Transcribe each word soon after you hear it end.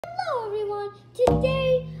Hello everyone,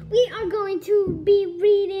 today we are going to be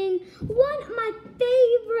reading one of my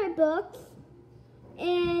favorite books,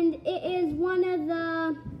 and it is one of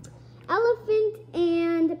the Elephant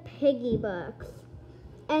and Piggy books,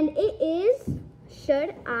 and it is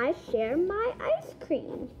Should I Share My Ice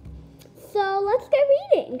Cream? So let's get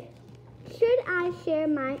reading. Should I share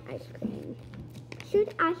my ice cream?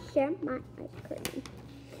 Should I share my ice cream?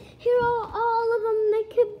 Here are all of them that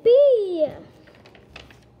could be.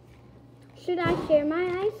 Should I share my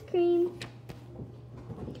ice cream?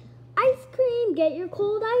 Ice cream, get your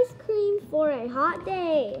cold ice cream for a hot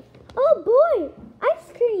day. Oh boy,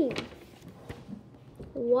 ice cream.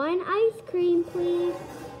 One ice cream, please.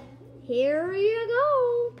 Here you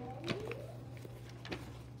go.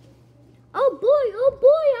 Oh boy,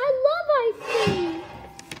 I love ice cream.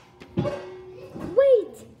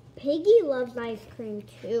 Wait, Piggy loves ice cream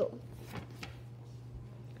too.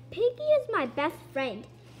 Piggy is my best friend.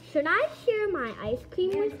 Should I share my ice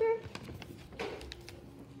cream with her?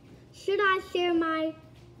 Should I share my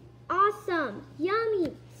awesome,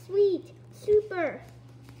 yummy, sweet, super,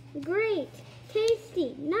 great,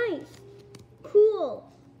 tasty, nice,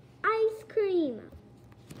 cool ice cream?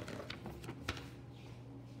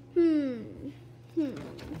 Maybe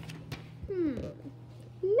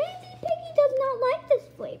Piggy does not like this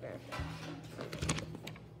flavor.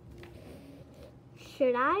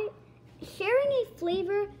 Sharing a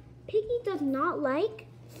flavor Piggy does not like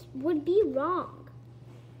would be wrong.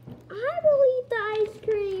 I will eat the ice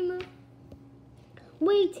cream.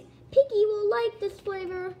 Wait, Piggy will like this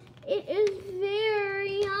flavor. It is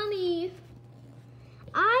very yummy.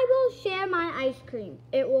 I will share my ice cream.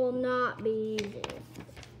 It will not be easy.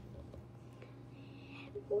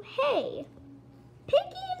 Hey, Piggy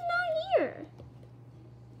is not here.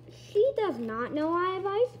 She does not know I have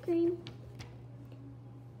ice cream.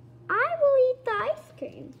 I will eat the ice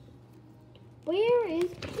cream. Where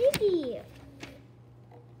is Piggy?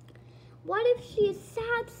 What if she is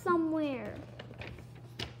sad somewhere?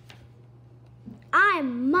 I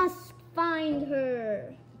must find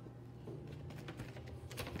her.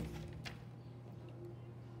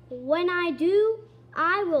 When I do,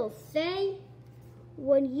 I will say,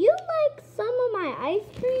 would you like some of my ice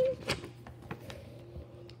cream?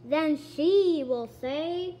 Then she will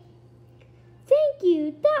say, thank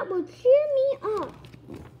you, that will cheer me up.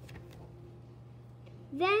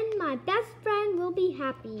 Then my best friend will be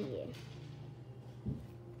happy.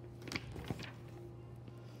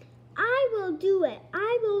 I will do it.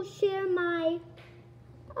 I will share my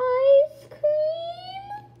ice cream.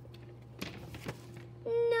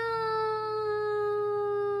 No.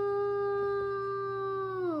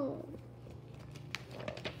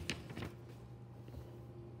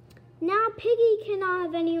 Now Piggy cannot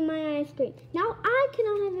have any of my ice cream. Now I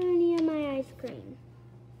cannot have any of my ice cream.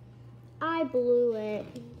 I blew it.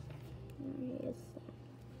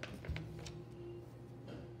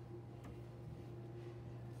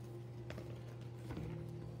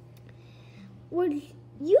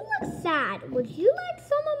 You look sad. Would you like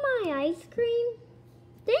some of my ice cream?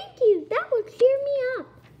 Thank you. That will cheer me up.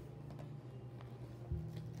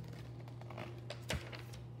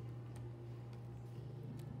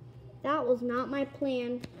 That was not my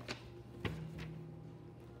plan.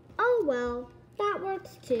 Oh well, that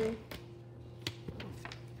works too.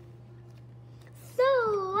 So,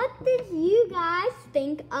 what did you guys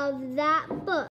think of that book?